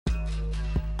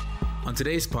On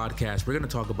today's podcast, we're going to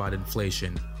talk about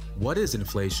inflation. What is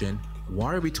inflation?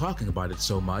 Why are we talking about it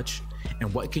so much?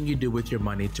 And what can you do with your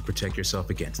money to protect yourself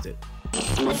against it?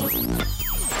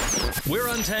 We're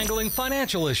untangling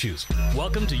financial issues.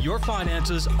 Welcome to Your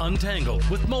Finances Untangled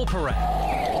with Mo Parat.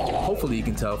 Hopefully you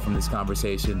can tell from this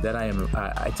conversation that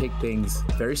I take things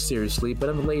very seriously, but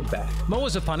I'm laid back. Mo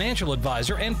is a financial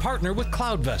advisor and partner with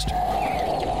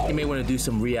CloudVestor. You may want to do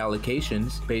some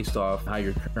reallocations based off how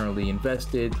you're currently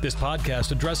invested. This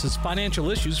podcast addresses financial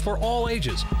issues for all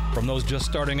ages, from those just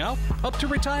starting out up to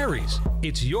retirees.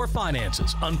 It's Your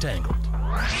Finances Untangled.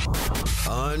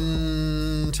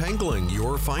 Untangling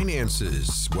your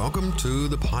finances. Welcome to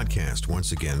the podcast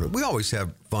once again. We always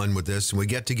have fun with this, and we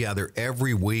get together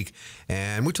every week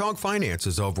and we talk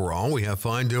finances overall. We have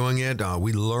fun doing it.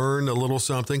 We learn a little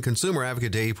something. Consumer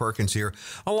advocate Dave Perkins here,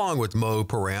 along with Mo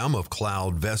Param of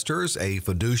CloudVestors, a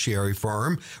fiduciary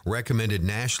firm recommended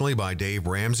nationally by Dave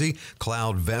Ramsey.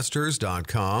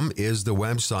 CloudVestors.com is the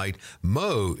website.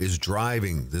 Mo is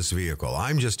driving this vehicle.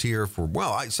 I'm just here for,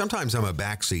 sometimes I'm a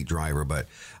backseat driver, but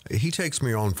he takes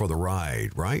me on for the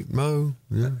ride, right, Mo?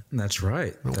 Yeah. That's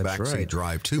right. I don't backseat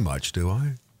drive too much, do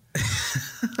I?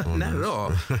 Not at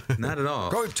all. Not at all.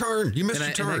 Go turn. You missed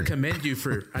your turn. And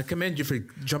I commend you for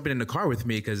jumping in the car with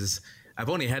me, because I've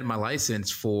only had my license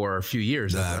for a few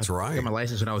years. That's right. I got my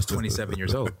license when I was 27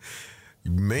 years old.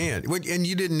 Man, and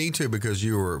you didn't need to because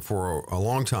you were for a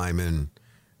long time in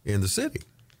the city,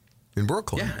 in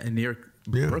Brooklyn. Yeah, in New York,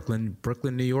 Brooklyn,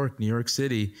 New York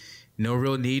City. No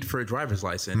real need for a driver's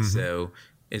license. Mm-hmm. So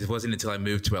it wasn't until I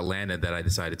moved to Atlanta that I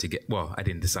decided to get, I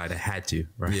didn't decide, I had to,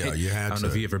 right? Yeah, you had to. I don't know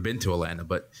if you've ever been to Atlanta,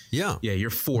 but yeah, you're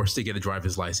forced to get a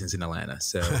driver's license in Atlanta.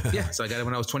 So so I got it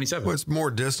when I was 27. Well, it's more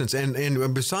distance.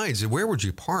 And besides, where would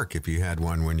you park if you had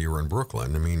one when you were in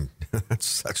Brooklyn? I mean, that's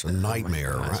such a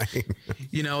nightmare, right?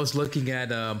 I was looking at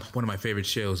one of my favorite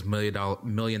shows, Million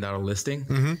Dollar Listing.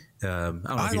 Mm-hmm. I don't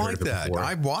know if I like that. Before.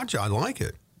 I watch it. I like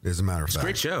it, as a matter of fact. It's a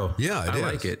great show. Yeah, I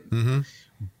like it. Mm-hmm.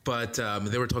 But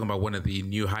they were talking about one of the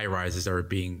new high rises that are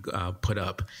being put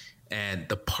up, and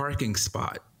the parking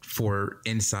spot for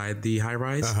inside the high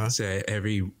rise. So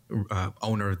every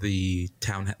owner of the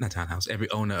every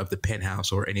owner of the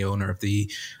penthouse or any owner of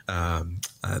the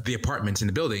apartments in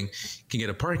the building can get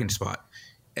a parking spot,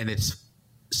 and it's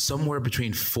somewhere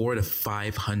between $400,000 to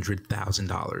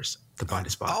 $500,000 to find a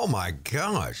spot. Oh my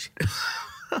gosh.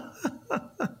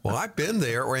 Well, I've been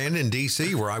there and in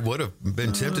D.C. where I would have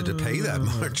been tempted to pay that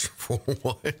much for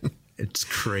one. It's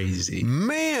crazy.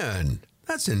 Man,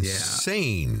 that's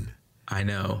insane. Yeah, I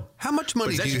know. How much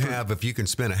money do you have if you can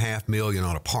spend $500,000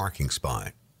 on a parking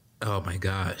spot? Oh, my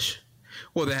gosh.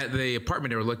 Well, the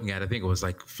apartment they were looking at, I think it was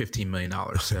like $15 million.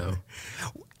 So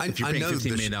if you're paying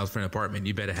 $15 million for an apartment,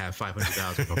 you better have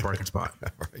 $500,000 for a parking spot.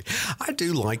 Right. I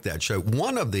do like that show.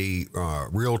 One of the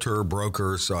realtor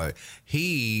brokers,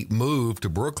 he moved to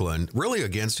Brooklyn really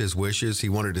against his wishes. He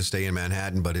wanted to stay in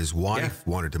Manhattan, but his wife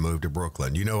wanted to move to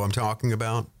Brooklyn. You know what I'm talking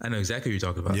about? I know exactly what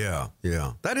you're talking about.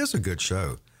 Yeah. That is a good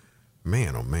show.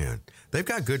 Man, oh man. They've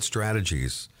got good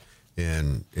strategies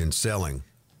in selling.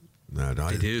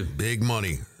 They do. Big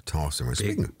money tossing.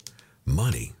 Speaking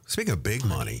of big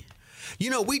money,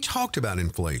 we talked about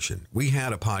inflation. We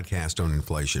had a podcast on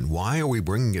inflation. Why are we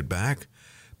bringing it back?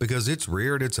 Because it's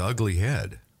reared its ugly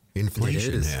head.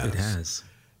 Inflation It has.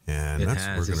 And that's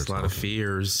we're going to talk. A lot of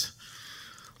fears.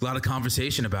 A lot of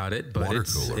conversation about it, but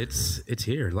it's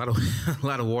here. A lot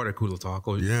of water cooler talk.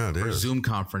 Or Zoom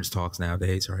conference talks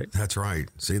nowadays, right? That's right.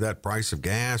 See that price of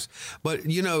gas, but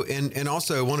and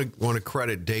also want to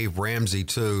credit Dave Ramsey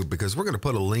too, because we're going to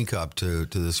put a link up to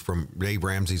this from Dave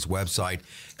Ramsey's website.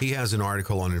 He has an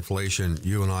article on inflation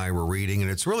you and I were reading, and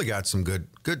it's really got some good.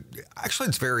 Actually,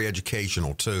 it's very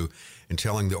educational too, in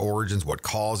telling the origins, what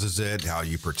causes it, how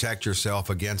you protect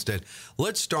yourself against it.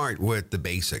 Let's start with the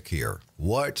basic here.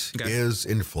 What is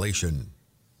inflation?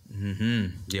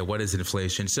 Mm-hmm. Yeah, what is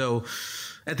inflation? So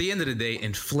at the end of the day,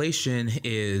 inflation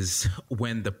is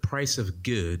when the price of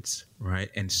goods, right,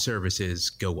 and services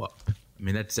go up. I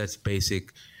mean, that's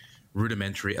basic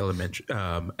rudimentary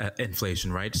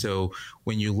inflation, right? So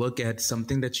when you look at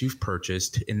something that you've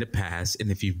purchased in the past, and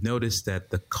if you've noticed that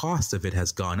the cost of it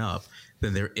has gone up,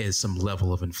 then there is some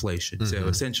level of inflation. Mm-hmm. So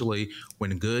essentially,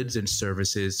 when goods and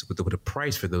services, with the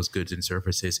price for those goods and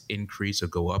services increase or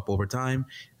go up over time,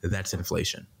 that's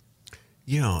inflation.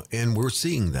 Yeah, and we're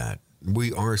seeing that.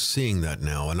 We are seeing that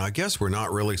now. And I guess we're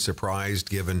not really surprised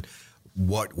given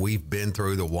what we've been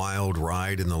through, the wild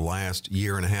ride in the last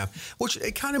year and a half, which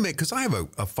it kind of makes, because I have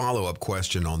a follow-up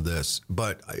question on this,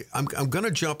 but I'm going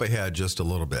to jump ahead just a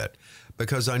little bit,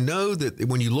 Because I know that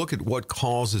when you look at what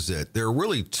causes it, there are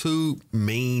really two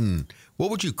main,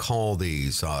 what would you call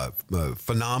these,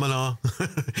 phenomena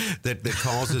that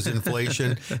causes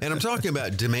inflation? And I'm talking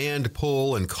about demand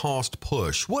pull and cost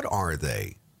push. What are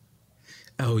they?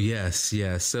 Oh, yes.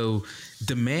 So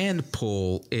demand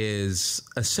pull is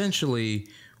essentially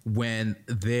when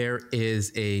there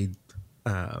is a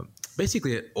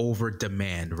basically an over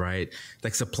demand, right?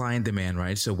 Like supply and demand,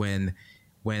 right? So when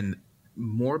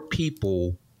more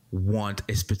people want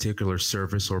a particular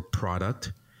service or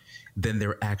product, then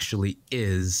there actually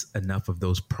is enough of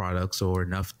those products or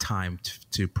enough time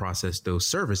to process those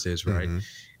services, right?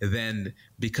 Mm-hmm. Then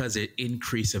because it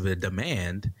increase of the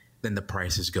demand, then the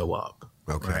prices go up.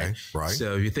 Okay, right.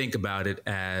 So you think about it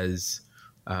as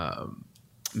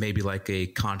maybe like a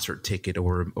concert ticket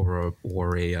or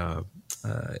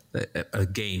a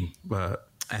game,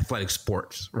 athletic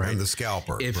sports, right? And the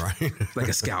scalper, right? Like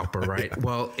a scalper, right?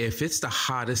 Well, if it's the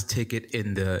hottest ticket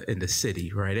in the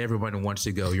city, right? Everyone wants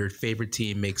to go. Your favorite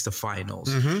team makes the finals,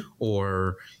 mm-hmm.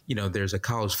 or there's a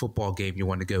college football game you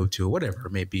want to go to, whatever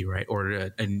it may be, right?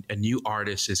 Or a new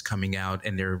artist is coming out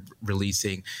and they're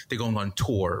going on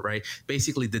tour, right?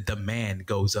 Basically, the demand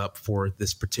goes up for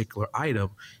this particular item.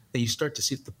 Then you start to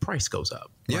see if the price goes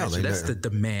up. Right? Yeah, so that's the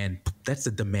demand. That's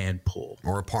the demand pull.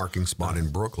 Or a parking spot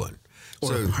in Brooklyn.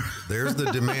 So there's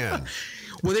the demand.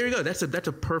 Well, there you go. That's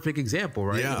a perfect example,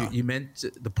 right? Yeah. You meant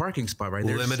the parking spot, right?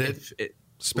 There's limited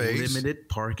space. Limited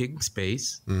parking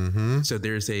space. Mm-hmm. So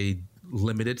there's a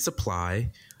limited supply,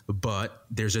 but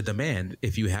there's a demand.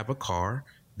 If you have a car,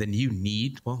 then you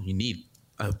need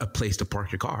a place to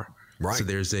park your car. Right. So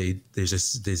there's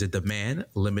a demand,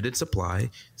 limited supply.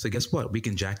 So guess what? We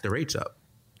can jack the rates up.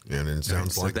 And it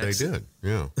sounds like they did.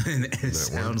 Yeah. And it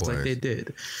sounds like they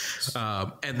did.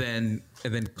 And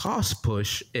then cost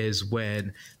push is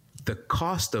when the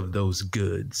cost of those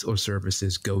goods or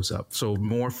services goes up. So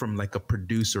more from like a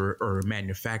producer or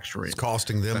manufacturing. It's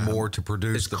costing them more to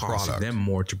produce the product. It's costing them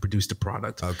more to produce the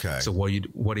product. Okay. So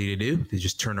what do you do? They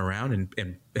just turn around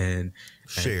and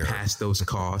pass those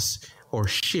costs or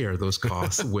share those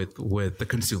costs with the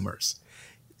consumers.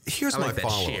 Here's my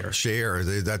follow-up. Share.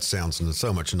 That sounds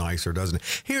so much nicer, doesn't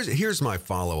it? Here's my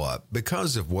follow-up.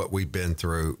 Because of what we've been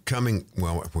through,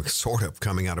 we're sort of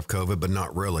coming out of COVID, but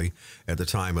not really at the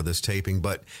time of this taping.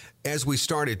 But as we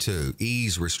started to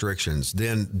ease restrictions,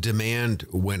 then demand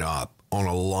went up on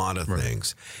a lot of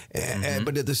things. Mm-hmm.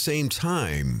 But at the same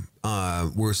time,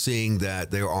 we're seeing that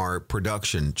there are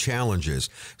production challenges.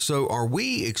 So are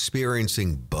we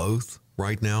experiencing both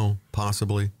right now,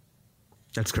 possibly?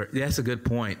 That's correct. That's a good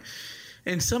point.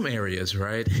 In some areas,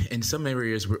 right? In some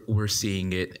areas, we're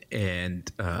seeing it,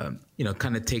 and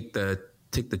kind of take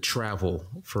the travel,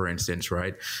 for instance,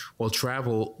 right? Well,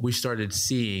 travel, we started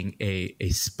seeing a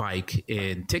spike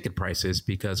in ticket prices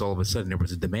because all of a sudden there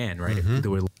was a demand, right? Mm-hmm.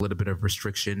 There were a little bit of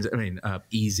restrictions.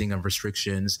 Easing of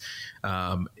restrictions,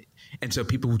 and so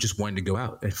people just wanted to go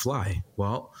out and fly.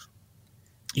 Well,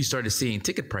 you started seeing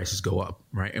ticket prices go up,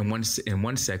 right? And in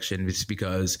one section, it's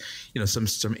because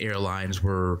some airlines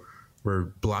were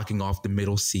blocking off the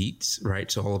middle seats,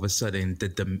 right? So all of a sudden,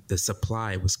 the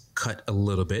supply was cut a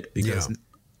little bit because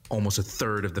almost a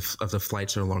third of the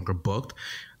flights are no longer booked,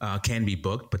 can be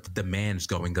booked, but the demand is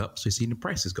going up, so you're seeing the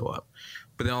prices go up.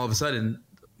 But then all of a sudden,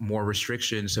 more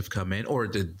restrictions have come in, or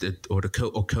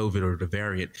COVID or the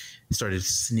variant started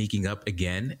sneaking up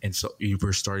again, and so you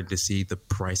were starting to see the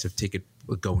price of ticket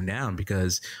going down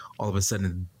because all of a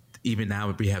sudden, even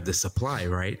now we have the supply,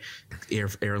 right?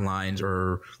 Airlines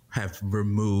have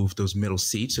removed those middle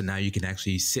seats, so now you can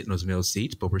actually sit in those middle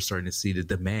seats. But we're starting to see the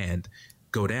demand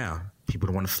go down. People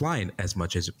don't want to fly as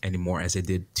much anymore as they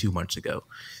did 2 months ago.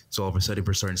 So all of a sudden,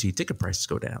 we're starting to see ticket prices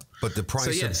go down. But the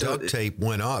price of duct tape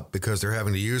went up because they're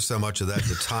having to use so much of that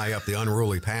to tie up the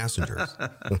unruly passengers.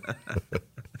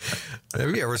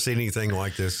 Have you ever seen anything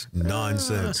like this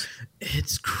nonsense?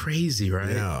 It's crazy,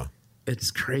 right? Yeah.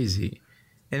 It's crazy.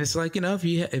 And it's like,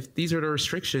 if these are the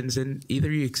restrictions, then either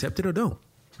you accept it or don't.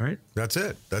 Right. That's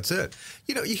it.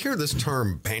 You hear this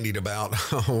term bandied about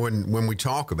when we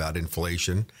talk about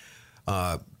inflation,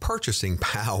 purchasing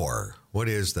power. What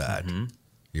is that? Mm-hmm.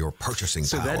 Your purchasing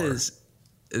power.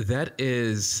 So that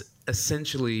is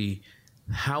essentially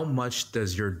how much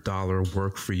does your dollar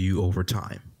work for you over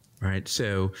time, right?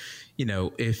 So,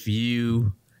 if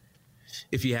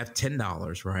you have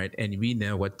 $10, right, and we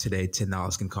know what today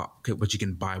 $10 can cost, what you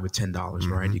can buy with $10,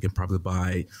 mm-hmm. right? You can probably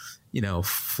buy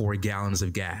 4 gallons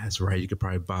of gas, right? You could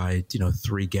probably buy,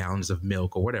 3 gallons of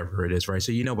milk or whatever it is, right?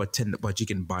 So what you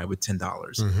can buy with $10.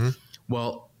 Mm-hmm.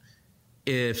 Well,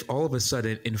 if all of a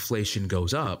sudden inflation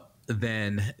goes up,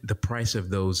 then the price of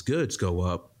those goods go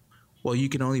up. Well, you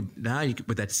can only now you can,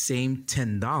 with that same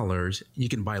 $10, you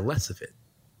can buy less of it,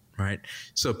 right?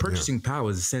 So purchasing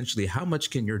power is essentially how much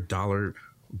can your dollar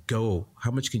go?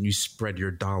 How much can you spread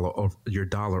your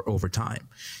dollar over time?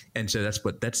 And so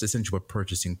that's essentially what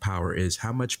purchasing power is.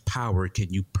 How much power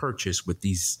can you purchase with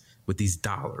these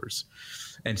dollars?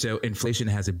 And so inflation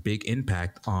has a big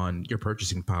impact on your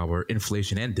purchasing power,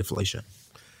 inflation and deflation.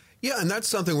 Yeah, and that's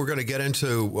something we're going to get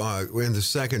into in the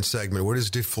second segment. What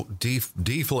is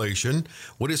deflation?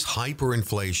 What is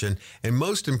hyperinflation? And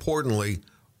most importantly,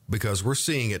 because we're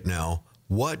seeing it now,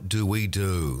 what do we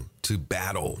do to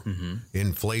battle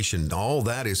inflation? All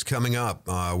that is coming up.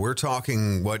 We're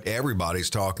talking what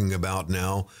everybody's talking about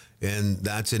now, and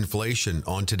that's inflation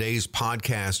on today's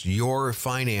podcast, Your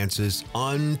Finances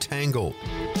Untangled.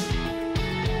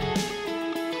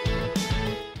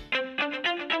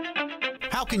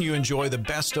 How can you enjoy the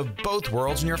best of both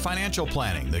worlds in your financial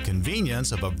planning? The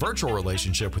convenience of a virtual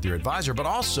relationship with your advisor, but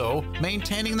also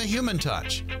maintaining the human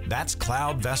touch. That's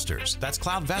CloudVestors. That's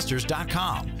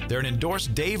CloudVestors.com. They're an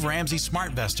endorsed Dave Ramsey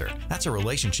SmartVestor. That's a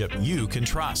relationship you can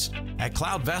trust. At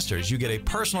CloudVestors, you get a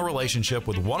personal relationship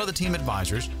with one of the team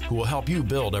advisors who will help you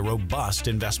build a robust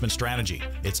investment strategy.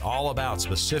 It's all about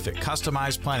specific,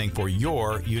 customized planning for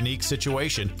your unique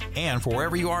situation and for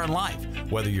wherever you are in life,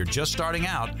 whether you're just starting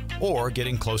out or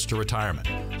getting close to retirement.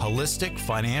 Holistic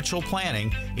financial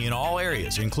planning in all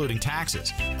areas, including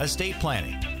taxes, estate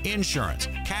planning, insurance,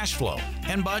 cash flow,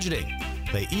 and budgeting.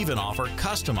 They even offer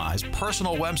customized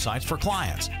personal websites for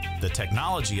clients. The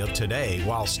technology of today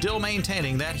while still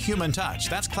maintaining that human touch.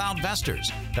 That's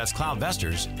CloudVestors. That's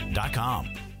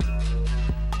CloudVestors.com.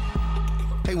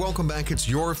 Hey, welcome back. It's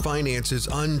Your Finances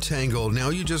Untangled. Now,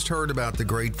 you just heard about the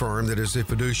great firm that is a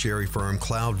fiduciary firm,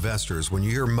 CloudVestors. When you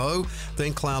hear Mo,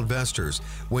 think CloudVestors.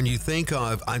 When you think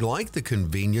of, I like the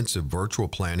convenience of virtual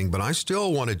planning, but I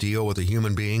still want to deal with a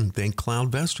human being, think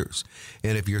CloudVestors.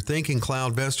 And if you're thinking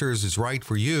CloudVestors is right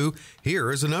for you, here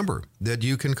is a number that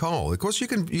you can call. Of course, you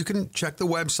can check the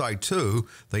website too.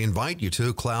 They invite you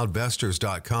to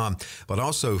cloudvestors.com, but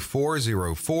also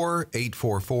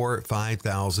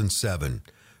 404-844-5007.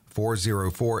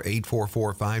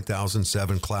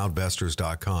 404-844-5007,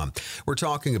 cloudvestors.com. We're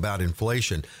talking about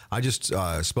inflation. I just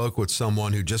spoke with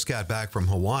someone who just got back from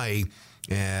Hawaii,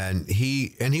 and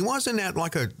he wasn't at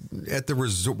the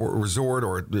resort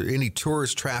or any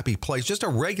tourist trappy place, just a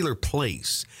regular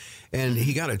place. And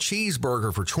he got a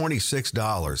cheeseburger for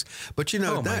 $26. But,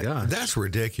 that's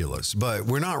ridiculous. But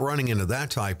we're not running into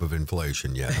that type of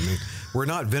inflation yet. I mean, we're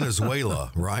not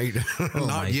Venezuela, right?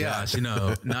 Not yet.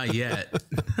 Gosh, not yet.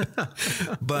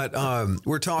 But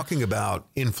we're talking about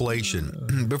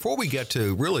inflation. Before we get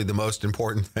to really the most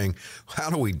important thing, how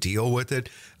do we deal with it?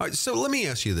 All right, so let me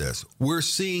ask you this. We're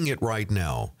seeing it right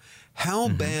now. How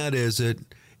bad is it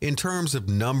in terms of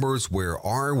numbers? Where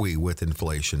are we with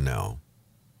inflation now?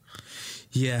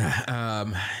 Yeah.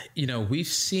 We've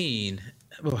seen,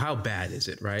 how bad is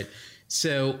it, right?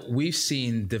 So we've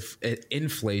seen the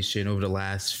inflation over the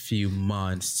last few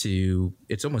months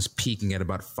it's almost peaking at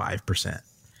about 5%.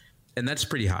 And that's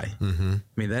pretty high. Mm-hmm. I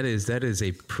mean, that is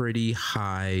a pretty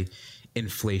high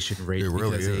inflation rate. It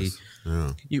really is.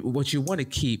 What you want to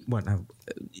keep, what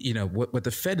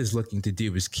the Fed is looking to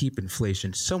do is keep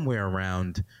inflation somewhere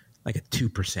around like a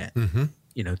 2%. Mm-hmm.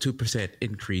 2%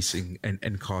 increase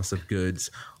in cost of goods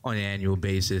on an annual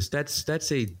basis. That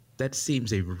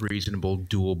seems a reasonable,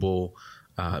 doable,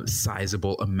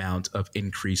 sizable amount of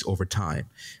increase over time.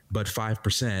 But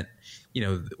 5%,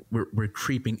 we're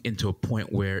creeping into a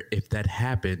point where if that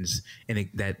happens and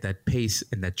that pace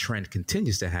and that trend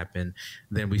continues to happen,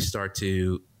 then we start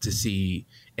to see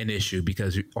an issue,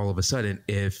 because all of a sudden,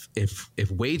 if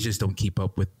wages don't keep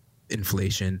up with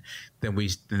inflation, then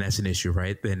that's an issue,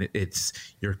 right? Then it's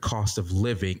your cost of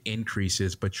living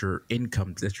increases, but your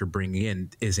income that you're bringing in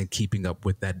isn't keeping up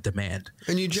with that demand.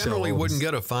 And you generally wouldn't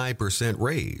get a 5%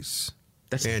 raise.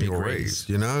 That's annual a big raise.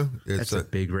 That's a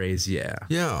big raise. Yeah.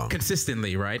 Yeah.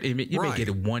 Consistently, right? You may get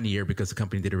it 1 year because the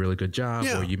company did a really good job,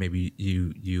 or you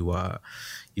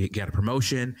get a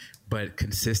promotion, but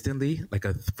consistently,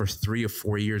 for 3 or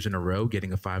 4 years in a row,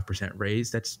 getting a 5%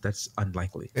 raise, that's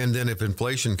unlikely. And then if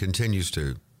inflation continues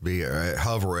to be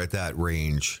hover at that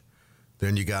range,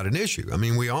 then you got an issue. I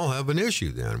mean, we all have an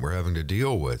issue then. We're having to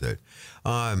deal with it.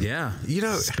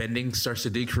 Spending starts to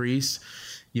decrease.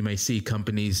 You may see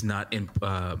companies not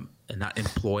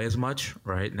employ as much,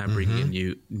 right? Not bringing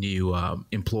in new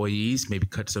employees. Maybe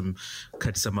cut some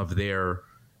of their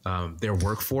their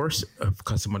workforce,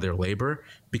 some of their labor,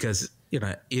 because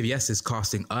yes, it's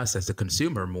costing us as a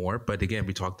consumer more, but again,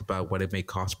 we talked about what it may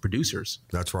cost producers.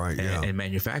 That's right, and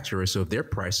manufacturers. So if their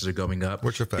prices are going up,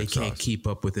 which affects they can't us. keep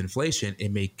up with inflation.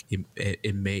 It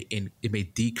may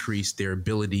decrease their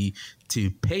ability to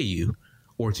pay you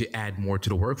or to add more to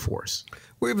the workforce.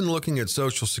 We're even looking at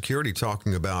Social Security,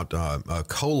 talking about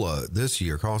COLA this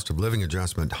year, cost of living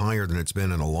adjustment, higher than it's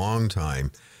been in a long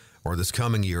time, or this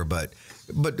coming year. But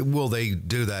will they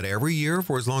do that every year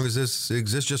for as long as this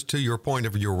exists? Just to your point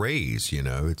of your raise,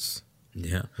 it's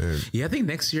I think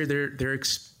next year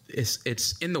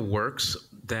it's in the works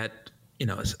that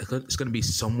it's going to be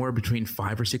somewhere between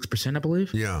 5 or 6%, I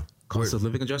believe. Yeah. Cost of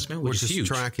living adjustment, which is huge.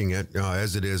 Tracking it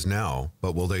as it is now,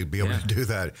 but will they be able to do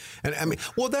that? And I mean,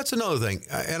 well, that's another thing.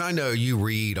 And I know you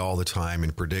read all the time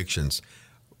in predictions.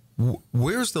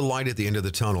 Where's the light at the end of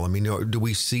the tunnel? I mean, do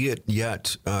we see it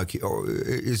yet? Or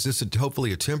is this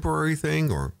hopefully a temporary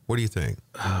thing, or what do you think?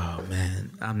 Oh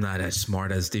man, I'm not as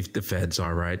smart as the feds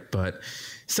are, right? But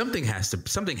something has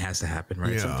to happen,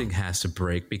 right? Yeah. Something has to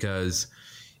break because,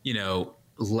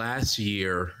 last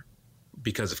year,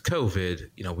 because of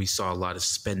COVID, we saw a lot of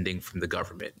spending from the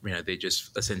government. They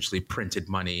just essentially printed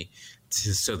money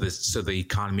so the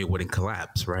economy wouldn't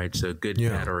collapse, right? So good,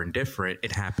 bad, or indifferent,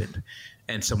 it happened,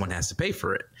 and someone has to pay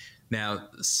for it. Now,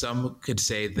 some could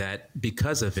say that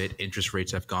because of it, interest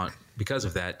rates have gone. Because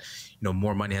of that,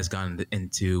 more money has gone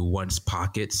into one's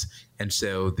pockets, and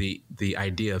so the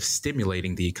idea of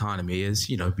stimulating the economy is,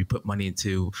 if we put money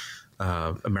into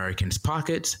Americans'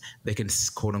 pockets, they can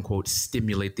quote unquote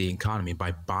stimulate the economy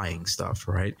by buying stuff,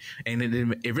 right? And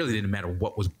it really didn't matter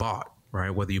what was bought,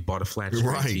 right? Whether you bought a flat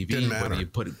screen TV, whether you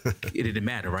put it didn't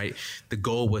matter, right? The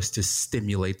goal was to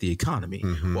stimulate the economy.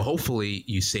 Mm-hmm. Well, hopefully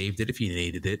you saved it if you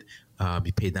needed it.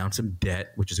 You paid down some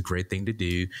debt, which is a great thing to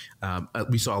do.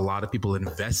 We saw a lot of people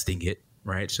investing it,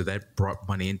 right? So that brought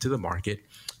money into the market.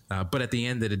 But at the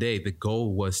end of the day, the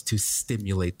goal was to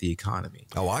stimulate the economy.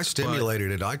 Oh, I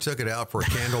stimulated it. I took it out for a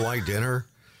candlelight dinner.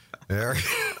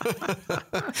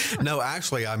 No,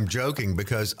 actually, I'm joking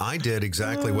because I did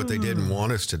exactly what they didn't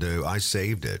want us to do. I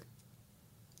saved it.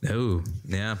 Oh,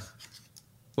 yeah.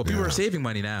 Well, people are saving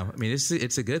money now. I mean,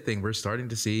 it's a good thing. We're starting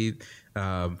to see,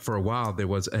 for a while, there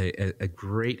was a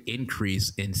great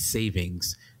increase in saving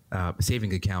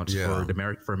accounts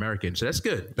for Americans. So that's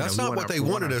good. That's not what they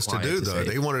wanted us to do, though.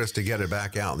 They wanted us to get it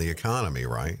back out in the economy,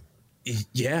 right?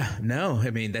 Yeah, no. I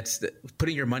mean,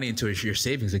 putting your money into your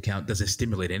savings account doesn't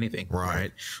stimulate anything,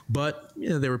 right? But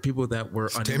there were people that were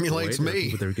stimulates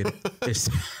me. That were getting,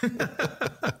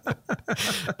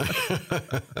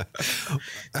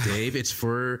 Dave, it's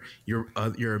for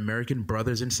your American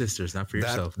brothers and sisters, not for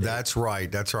yourself. That's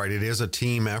right. That's right. It is a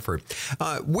team effort.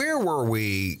 Where were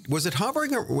we? Was it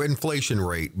hovering at inflation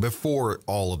rate before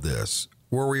all of this?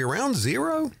 Were we around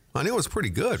zero? I know it was pretty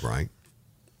good, right?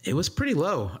 It was pretty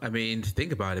low. I mean,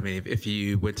 think about it. I mean, if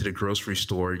you went to the grocery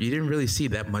store, you didn't really see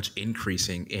that much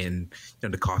increasing in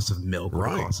the cost of milk or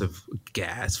the cost of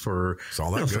gas for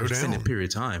an extended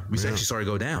period of time. We actually started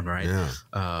to go down, right?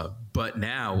 Yeah. But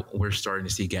now we're starting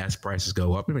to see gas prices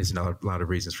go up. I mean, there's a lot of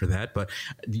reasons for that. But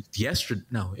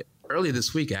earlier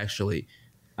this week, actually,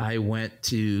 I went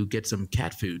to get some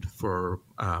cat food for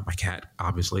my cat,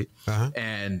 obviously,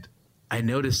 and I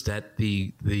noticed that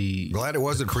the glad it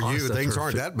wasn't for you. Things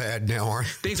aren't that bad now, are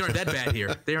they? Things aren't that bad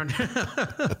here. They aren't.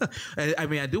 I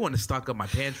mean, I do want to stock up my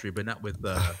pantry, but not with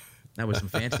some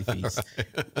fancy feasts.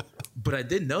 But I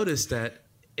did notice that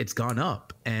it's gone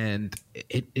up, and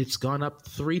it's gone up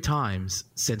 3 times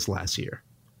since last year.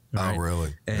 Right? Oh,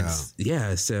 really? And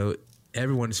so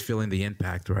everyone's feeling the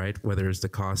impact, right? Whether it's the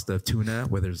cost of tuna,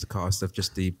 whether it's the cost of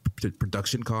just the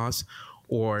production costs.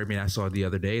 Or, I mean, I saw the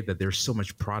other day that there's so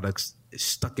much products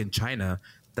stuck in China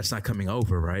that's not coming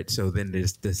over, right? So then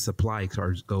the supply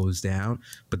goes down,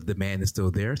 but the demand is still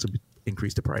there. So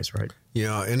increase the price, right?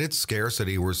 Yeah, and it's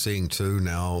scarcity we're seeing too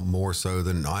now, more so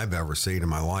than I've ever seen in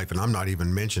my life. And I'm not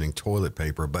even mentioning toilet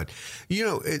paper. But,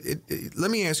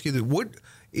 let me ask you,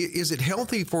 is it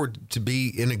healthy for it to be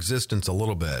in existence a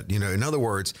little bit? In other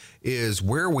words, is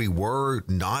where we were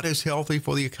not as healthy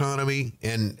for the economy?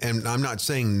 And I'm not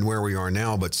saying where we are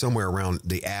now, but somewhere around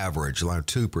the average, like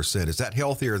 2%. Is that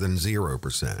healthier than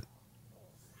 0%?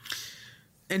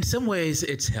 In some ways,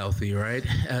 it's healthy, right?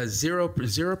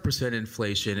 0%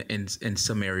 inflation in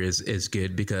some areas is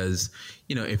good because,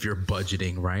 if you're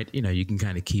budgeting, right, you can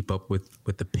kind of keep up with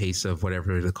the pace of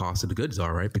whatever the cost of the goods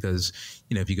are, right? Because,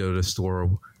 if you go to the store,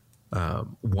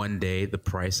 one day the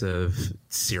price of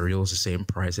cereal is the same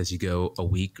price as you go a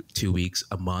week, 2 weeks,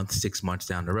 a month, 6 months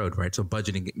down the road, right? So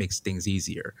budgeting makes things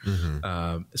easier.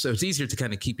 So it's easier to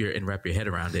kind of keep and wrap your head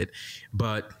around it.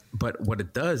 But what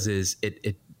it does is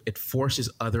it forces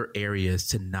other areas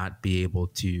to not be able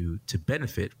to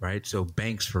benefit, right? So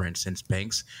banks, for instance,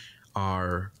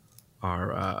 are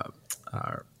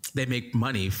they make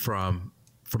money from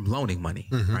loaning money,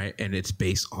 right? And it's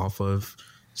based off of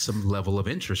some level of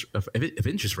interest of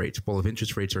interest rates. Well, if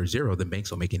interest rates are zero, then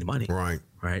banks don't make any money. Right.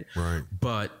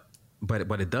 But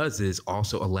what it does is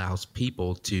also allows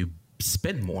people to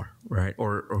spend more, right?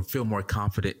 Or feel more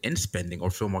confident in spending,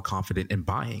 or feel more confident in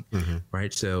buying,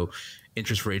 right? So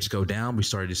interest rates go down. We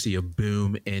started to see a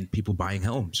boom in people buying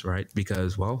homes, right?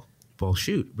 Because, well,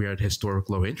 shoot, we're at historic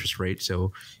low interest rates.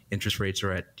 So interest rates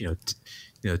are at, 2%,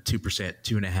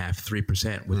 2.5%,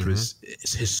 3%, which was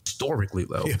historically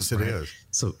low. Yes, right? It is.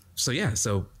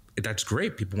 So that's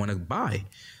great. People want to buy.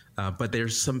 But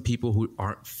there's some people who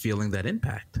aren't feeling that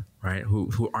impact, right?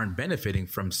 Who aren't benefiting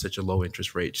from such a low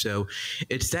interest rate. So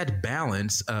it's that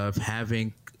balance of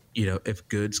having, if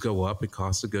goods go up and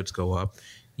cost of goods go up,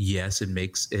 yes,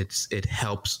 it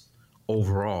helps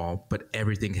overall, but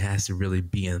everything has to really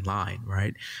be in line,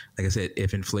 right? Like I said,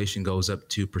 if inflation goes up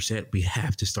 2%, we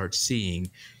have to start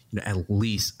seeing, at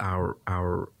least our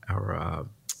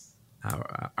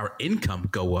income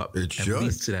go up at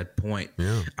least to that point.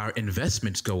 Yeah. Our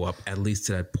investments go up at least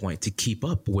to that point to keep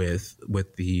up with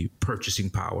the purchasing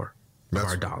power of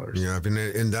our dollars. Yeah,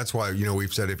 and that's why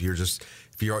we've said if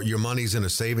your money's in a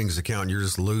savings account, you're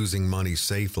just losing money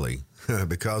safely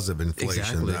because of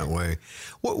inflation that way.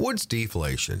 What's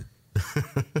deflation?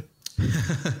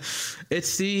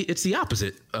 It's the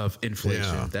opposite of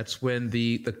inflation. Yeah. That's when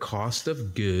the cost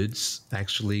of goods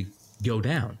actually go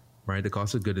down. Right, the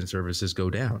cost of goods and services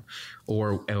go down,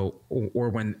 or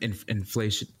when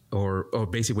inflation, or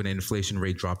basically when the inflation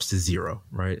rate drops to zero.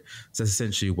 Right, so that's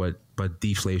essentially what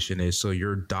deflation is. So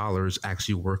your dollars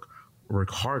actually work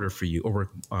harder for you,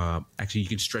 or actually you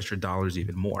can stretch your dollars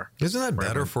even more. Isn't that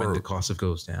better when the cost of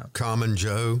goes down? Common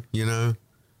Joe,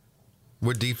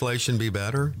 would deflation be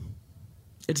better?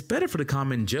 It's better for the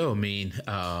common Joe. I mean,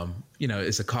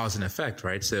 it's a cause and effect,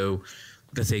 right? So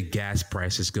let's say gas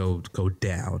prices go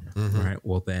down, right?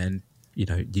 Well, then,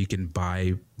 you can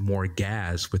buy more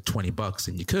gas with $20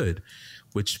 than you could,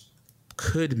 which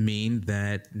could mean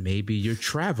that maybe you're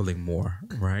traveling more,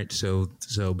 right? So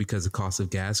because the cost of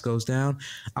gas goes down,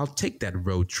 I'll take that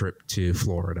road trip to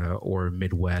Florida or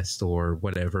Midwest or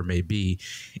whatever it may be.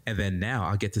 And then now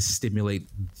I'll get to stimulate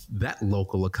that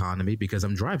local economy because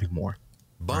I'm driving more.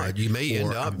 But right. You may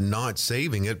end up not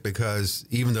saving it because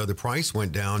even though the price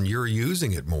went down, you're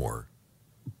using it more.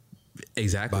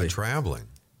 Exactly. By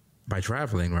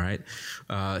traveling, right?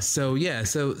 So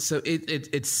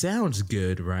it sounds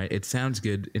good, right? It sounds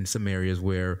good in some areas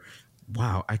where,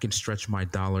 wow, I can stretch my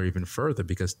dollar even further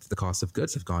because the cost of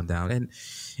goods have gone down.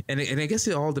 And I guess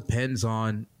it all depends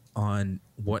on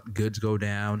what goods go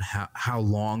down, how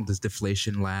long does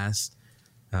deflation last.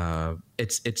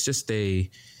 It's just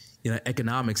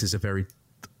economics is a very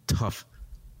tough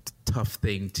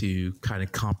thing to kind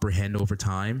of comprehend over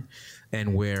time,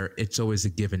 and where it's always a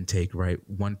give and take, right?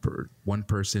 One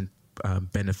person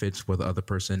benefits while the other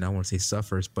person, I don't want to say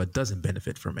suffers, but doesn't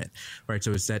benefit from it, right?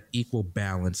 So it's that equal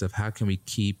balance of how can we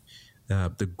keep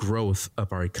the growth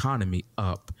of our economy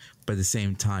up, but at the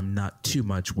same time, not too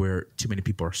much where too many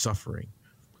people are suffering,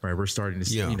 right? We're starting to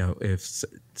see, if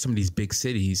some of these big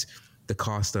cities, the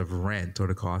cost of rent or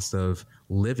the cost of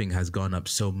living has gone up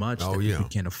so much that people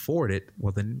can't afford it.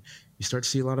 Well, then you start to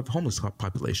see a lot of homeless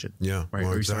population. Yeah. Right.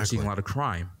 Or you start seeing a lot of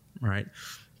crime. Right.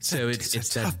 So it's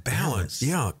a tough balance.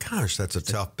 Yeah. Gosh, that's a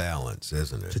tough balance,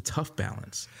 isn't it? It's a tough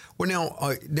balance. Well,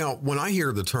 now, when I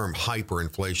hear the term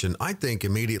hyperinflation, I think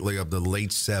immediately of the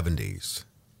late 70s.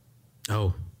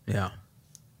 Oh, yeah.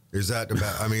 Is that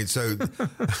about, so.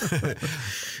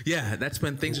 Yeah, that's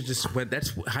when things are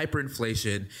that's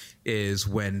hyperinflation is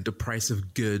when the price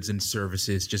of goods and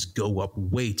services just go up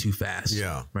way too fast.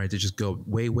 Yeah. Right. They just go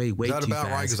way too fast. Is that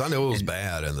about right? Because I know it was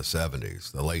bad in the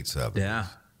 70s, the late 70s. Yeah,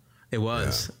 it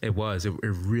was. Yeah. It was. It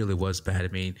really was bad. I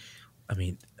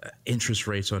mean, interest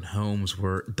rates on homes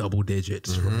were double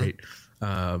digits, right?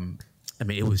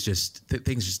 It was just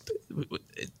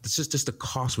it's just the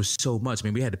cost was so much.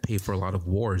 We had to pay for a lot of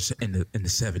wars in the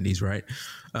 70s, right?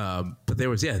 But there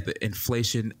was, the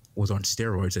inflation was on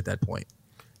steroids at that point.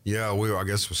 Yeah, I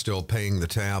guess we're still paying the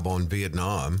tab on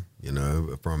Vietnam,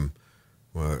 from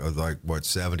like what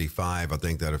 75, I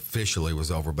think that officially was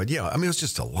over. But yeah, I mean, it's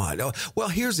just a lot. Well,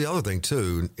 here's the other thing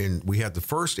too. And we had the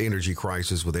first energy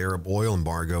crisis with Arab oil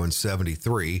embargo in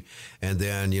 73, and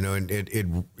then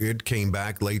it came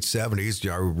back late 70s.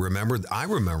 I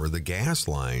remember the gas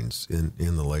lines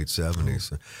in the late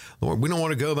 70s. Lord, we don't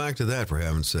want to go back to that, for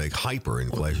heaven's sake.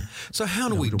 Hyperinflation. So how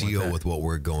do we deal with what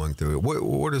we're going through?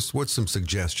 What's some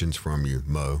suggestions from you,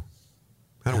 Mo?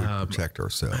 How do we protect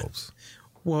ourselves?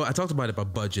 Well, I talked about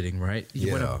budgeting, right?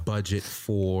 You want to budget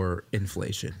for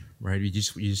inflation, right? You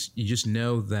just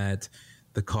know that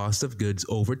the cost of goods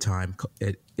over time,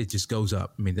 it just goes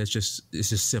up. I mean, it's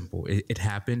just simple. It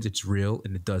happens, it's real,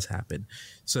 and it does happen.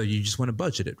 So you just want to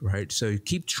budget it, right? So you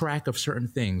keep track of certain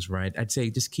things, right? I'd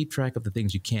say just keep track of the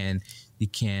things you can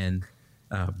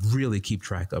really keep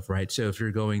track of, right? So if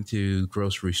you're going to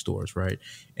grocery stores, right,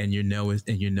 and you're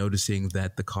noticing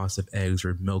that the cost of eggs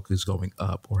or milk is going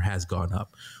up or has gone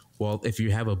up, well, if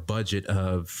you have a budget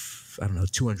of, I don't know,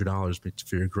 $200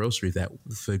 for your groceries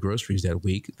that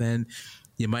week, then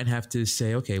you might have to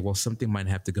say, okay, well, something might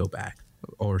have to go back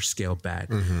or scale back.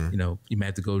 Mm-hmm. You might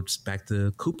have to go back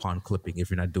to coupon clipping if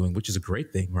you're not doing, which is a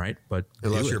great thing, right? But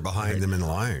unless you're behind them in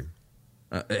line.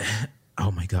 Oh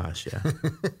my gosh, yeah.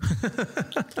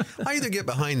 I either get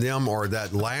behind them or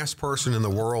that last person in the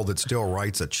world that still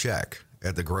writes a check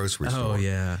at the grocery store. Oh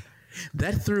yeah.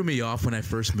 That threw me off when I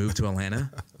first moved to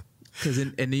Atlanta. Because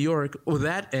in New York, well,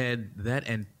 that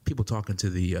and people talking to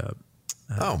the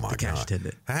cash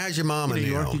attendant. How's your mama, in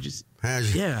New York,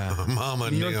 How's your mama,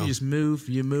 in New York, you just move,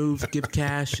 give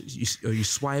cash, you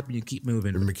swipe, and you keep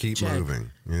moving.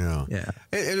 Moving, yeah.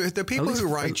 And the people who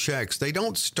write checks, they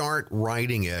don't start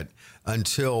writing it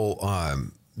until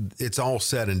it's all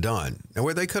said and done. And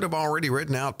where they could have already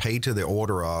written out, paid to the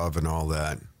order of, and all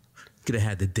that. You could have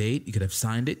had the date. You could have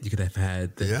signed it. You could have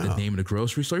had the name of the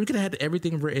grocery store. You could have had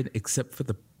everything written except for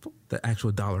the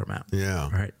actual dollar amount. Yeah.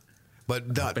 Right.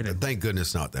 But thank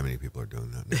goodness not that many people are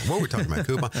doing that now. What were we talking about,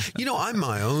 coupon? I'm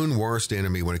my own worst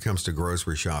enemy when it comes to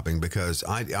grocery shopping because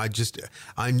I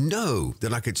know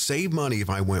that I could save money if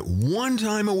I went one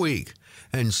time a week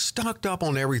and stocked up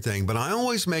on everything. But I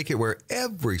always make it where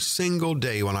every single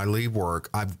day when I leave work,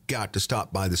 I've got to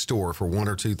stop by the store for one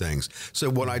or two things. So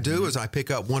what I do is I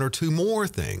pick up one or two more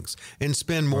things and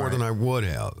spend more than I would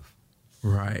have.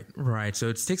 Right. So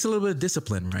it takes a little bit of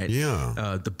discipline, right?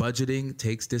 Yeah. The budgeting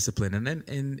takes discipline.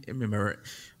 And remember,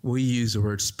 we use the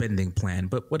word spending plan,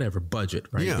 but whatever, budget,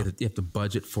 right? Yeah. You have to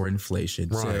budget for inflation.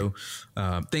 Right.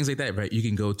 So things like that, right? You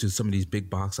can go to some of these big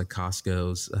box like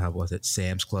Costco's,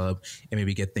 Sam's Club, and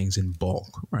maybe get things in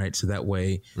bulk, right? So that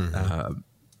way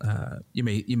you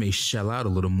may shell out a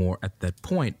little more at that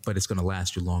point, but it's going to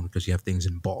last you longer because you have things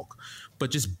in bulk.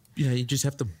 But you just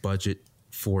have to budget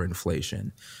for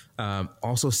inflation.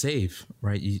 Also save,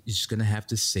 right? You're just going to have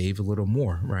to save a little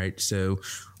more, right? So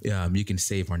you can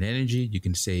save on energy. You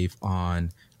can save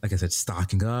on, like I said,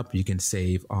 stocking up. You can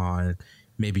save on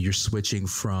maybe you're switching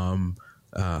from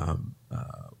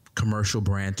commercial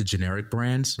brand to generic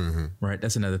brands, right?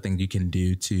 That's another thing you can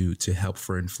do to help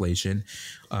for inflation.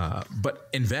 But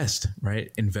invest,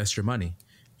 right? Invest your money.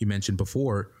 You mentioned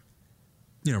before,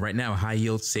 right now a high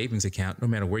yield savings account, no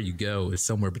matter where you go, is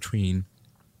somewhere between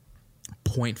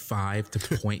 0.5 to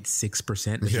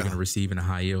 0.6% that you're going to receive in a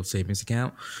high yield savings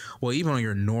account. Well, even on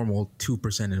your normal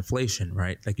 2% inflation,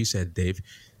 right? Like you said, Dave,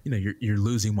 you're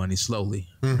losing money slowly,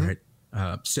 right?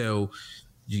 So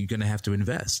you're going to have to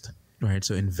invest, right?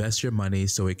 So invest your money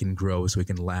so it can grow, so it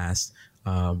can last,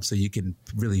 so you can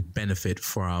really benefit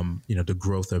from, the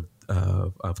growth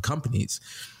of companies.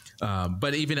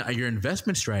 But even your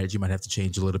investment strategy might have to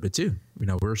change a little bit too.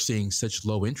 We're seeing such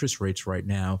low interest rates right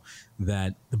now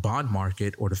that the bond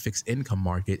market or the fixed income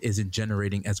market isn't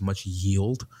generating as much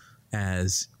yield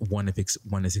as one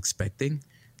is expecting,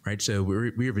 right? So we're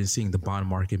even seeing the bond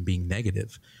market being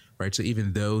negative, right? So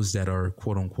even those that are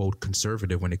quote unquote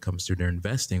conservative when it comes to their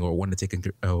investing or want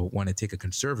to take a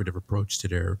conservative approach to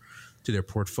their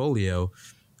portfolio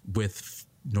with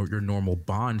your normal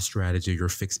bond strategy, your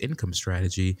fixed income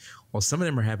strategy, well, some of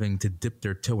them are having to dip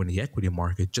their toe in the equity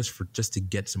market just to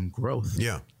get some growth.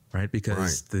 Yeah. Right.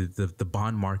 Because the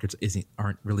bond markets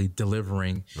aren't really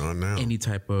delivering any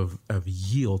type of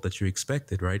yield that you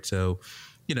expected. Right. So,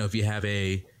 if you have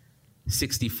a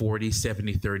 60-40,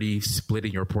 70-30 split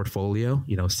in your portfolio,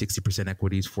 60%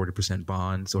 equities, 40%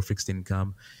 bonds or fixed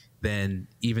income, then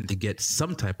even to get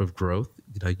some type of growth,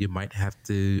 you might have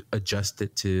to adjust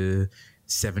it to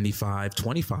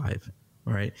 75-25,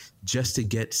 right? Just to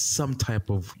get some type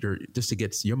of to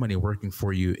get your money working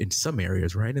for you in some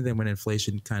areas, right? And then when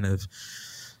inflation kind of,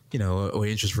 or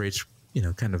interest rates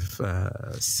kind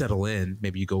of settle in,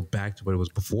 maybe you go back to what it was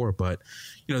before. But,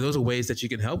 those are ways that you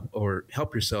can help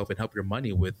yourself and help your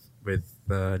money with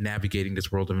navigating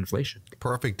this world of inflation.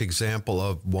 Perfect example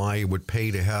of why it would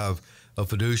pay to have a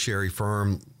fiduciary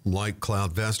firm like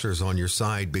Cloudvestors on your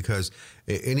side, because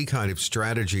any kind of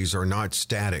strategies are not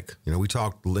static. We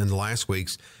talked in last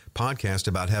week's podcast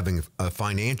about having a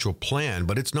financial plan,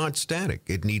 but it's not static.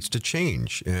 It needs to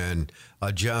change and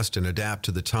adjust and adapt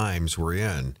to the times we're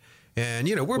in. And,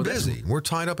 we're busy. We're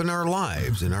tied up in our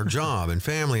lives and our job and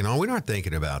family and all. We're not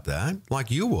thinking about that like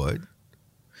you would.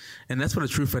 And that's what a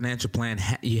true financial plan,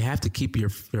 you have to keep your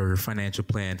financial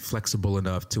plan flexible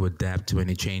enough to adapt to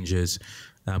any changes,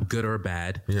 good or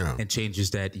bad, and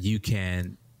changes that you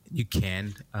can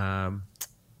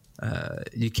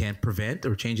prevent,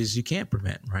 or changes you can't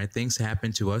prevent, right? Things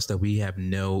happen to us that we have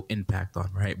no impact on,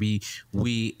 right?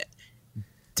 We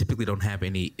typically don't have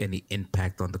any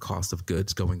impact on the cost of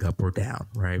goods going up or down,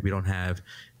 right? We don't have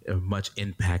much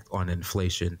impact on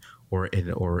inflation or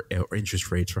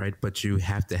interest rates, right? But you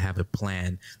have to have a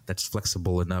plan that's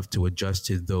flexible enough to adjust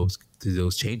to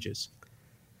those changes.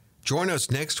 Join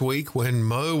us next week when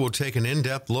Mo will take an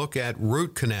in-depth look at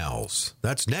root canals.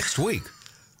 That's next week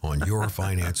on Your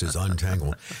Finances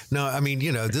Untangled. No, I mean,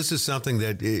 this is something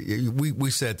that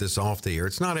we said this off the air.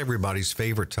 It's not everybody's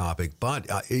favorite topic, but,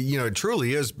 it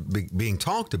truly is being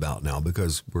talked about now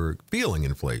because we're feeling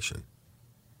inflation.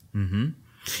 Mm-hmm.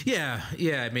 Yeah.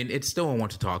 I mean, it's still I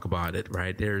want to talk about it,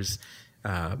 right? There's,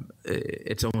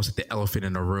 it's almost like the elephant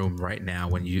in the room right now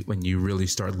when you really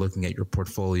start looking at your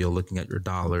portfolio, looking at your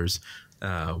dollars.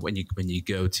 When you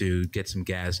go to get some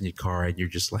gas in your car and you're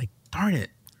just like, darn it,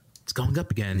 it's going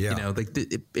up again. Yeah.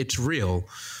 It's real.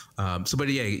 But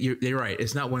yeah, you're right.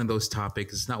 It's not one of those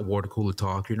topics. It's not water cooler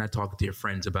talk. You're not talking to your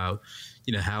friends about,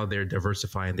 how they're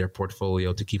diversifying their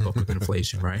portfolio to keep up with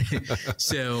inflation, right?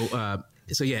 So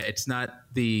yeah, it's not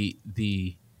the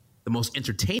most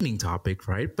entertaining topic,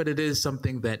 right? But it is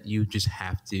something that you just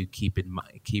have to keep in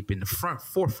mind, keep in the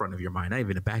forefront of your mind, not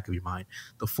even the back of your mind,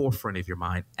 the forefront of your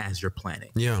mind as you're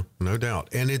planning. Yeah, no doubt.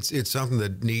 And it's something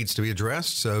that needs to be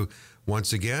addressed. So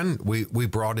once again, we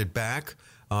brought it back,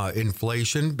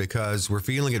 inflation, because we're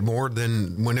feeling it more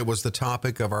than when it was the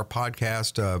topic of our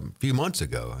podcast a few months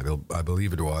ago. I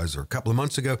believe it was, or a couple of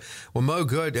months ago. Well, Mo,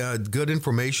 good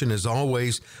information as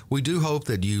always. We do hope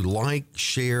that you like,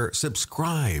 share,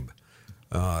 subscribe,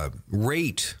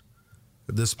 rate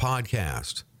this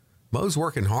podcast. Mo's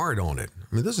working hard on it.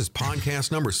 I mean, this is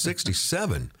podcast number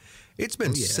 67. It's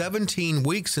been 17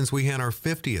 weeks since we had our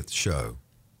 50th show.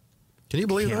 Can you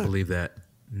believe that? I can't believe that.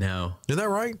 No. Is that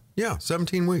right? Yeah,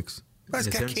 17 weeks. That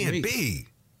can't be.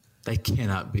 That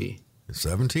cannot be.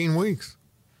 17 weeks.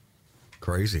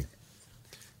 Crazy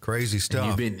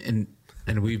stuff. And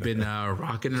we've been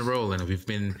rocking and rolling. We've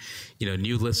been,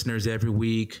 new listeners every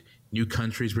week, new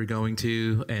countries we're going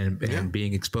to and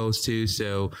being exposed to.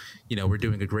 So, we're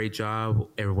doing a great job.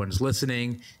 Everyone's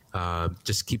listening.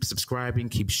 Just keep subscribing,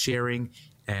 keep sharing,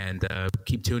 and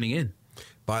keep tuning in.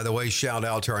 By the way, shout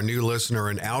out to our new listener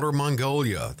in Outer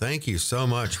Mongolia. Thank you so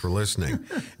much for listening.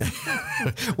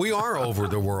 We are over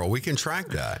the world. We can track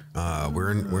that.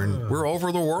 We're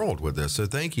over the world with this. So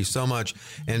thank you so much.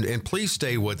 And please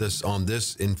stay with us on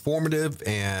this informative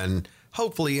and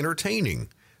hopefully entertaining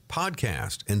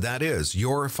podcast. And that is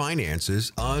Your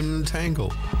Finances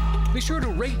Untangled. Be sure to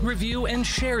rate, review, and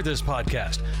share this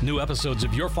podcast. New episodes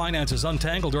of Your Finances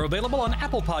Untangled are available on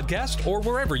Apple Podcasts or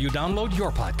wherever you download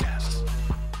your podcasts.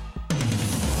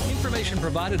 Information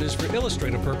provided is for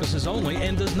illustrative purposes only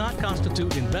and does not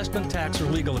constitute investment, tax, or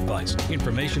legal advice.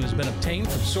 Information has been obtained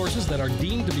from sources that are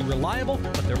deemed to be reliable,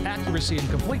 but their accuracy and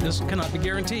completeness cannot be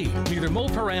guaranteed. Neither Mo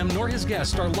Param nor his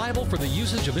guests are liable for the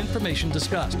usage of information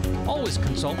discussed. Always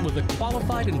consult with a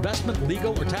qualified investment,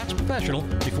 legal, or tax professional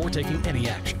before taking any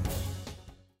action.